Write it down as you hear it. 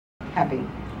happy?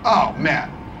 Oh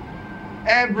man,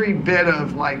 every bit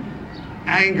of like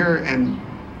anger and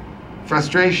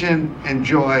frustration and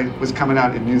joy was coming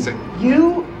out in music.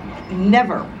 You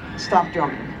never stopped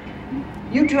drumming.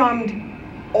 You drummed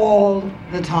all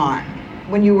the time.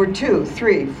 When you were 2,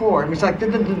 3, 4, it was like,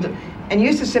 and you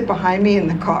used to sit behind me in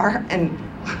the car, and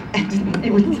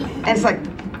it's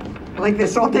like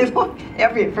this all day long,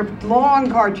 for long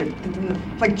car trips,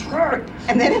 like,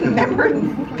 and then remember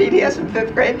in PDS in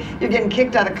 5th grade, you're getting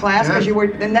kicked out of class because you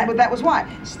were, and that was why.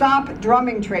 Stop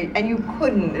drumming, Trey, and you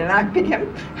couldn't, and I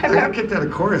got kicked out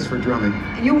of chorus for drumming.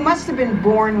 You must have been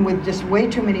born with just way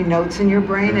too many notes in your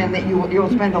brain, and that you'll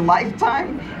spend a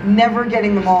lifetime never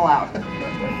getting them all out.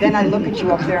 Then I look at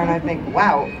you up there and I think,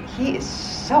 wow, he is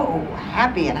so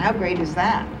happy, and how great is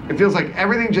that? It feels like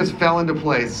everything just fell into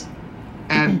place.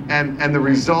 And the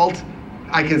result,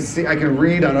 I can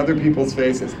read on other people's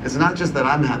faces. It's not just that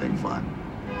I'm having fun,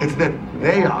 it's that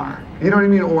they are. You know what I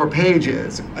mean? Or Paige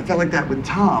is. I felt like that with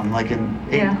Tom, like in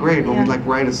 8th grade, when we'd like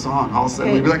write a song, all of a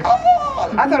sudden we'd be like,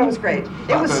 oh! I thought it was great.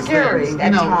 It was scary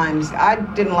at times. I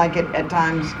didn't like it at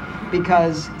times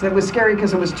because it was scary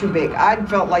because it was too big. I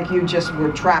felt like you just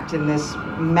were trapped in this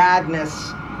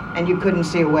madness and you couldn't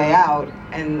see a way out.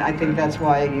 And I think that's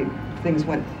why things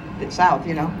went south,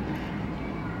 you know?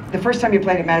 The first time you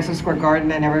played at Madison Square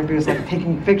Garden and everybody was like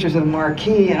taking pictures of the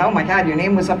marquee and oh my God, your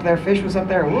name was up there, Phish was up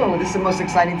there, whoa, this is the most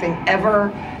exciting thing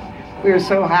ever. We were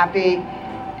so happy.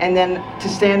 And then to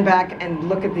stand back and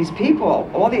look at these people,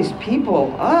 all these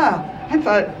people, I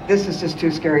thought this is just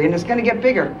too scary and it's gonna get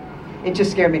bigger. It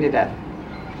just scared me to death.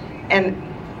 And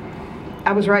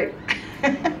I was right.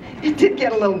 It did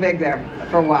get a little big there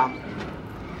for a while.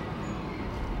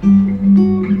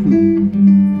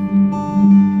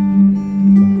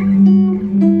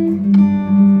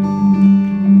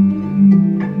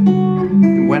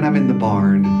 When I'm in the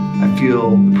barn, I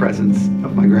feel the presence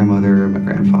of my grandmother and my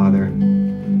grandfather,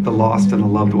 the lost and the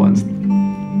loved ones.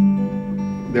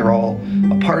 They're all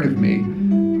a part of me.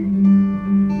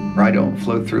 I don't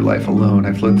float through life alone.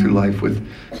 I float through life with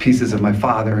pieces of my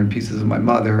father and pieces of my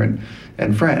mother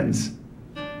and friends.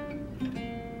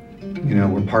 You know,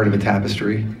 we're part of a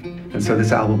tapestry. And so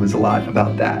this album is a lot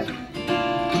about that.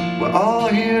 We're all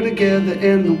here together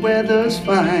and the weather's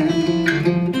fine.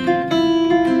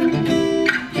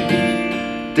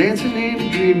 Dancing in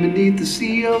a dream beneath the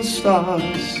sea of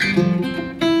stars.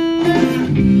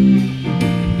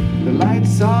 The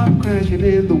lights are crashing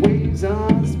and the waves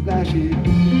are splashing.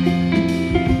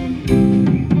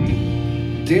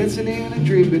 Dancing in a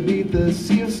dream beneath the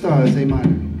sea of stars, A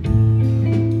minor.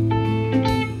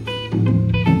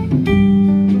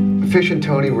 Phish and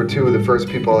Tony were two of the first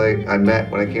people I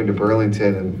met when I came to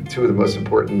Burlington, and two of the most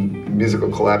important musical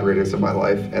collaborators of my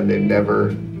life, and they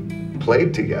never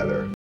played together.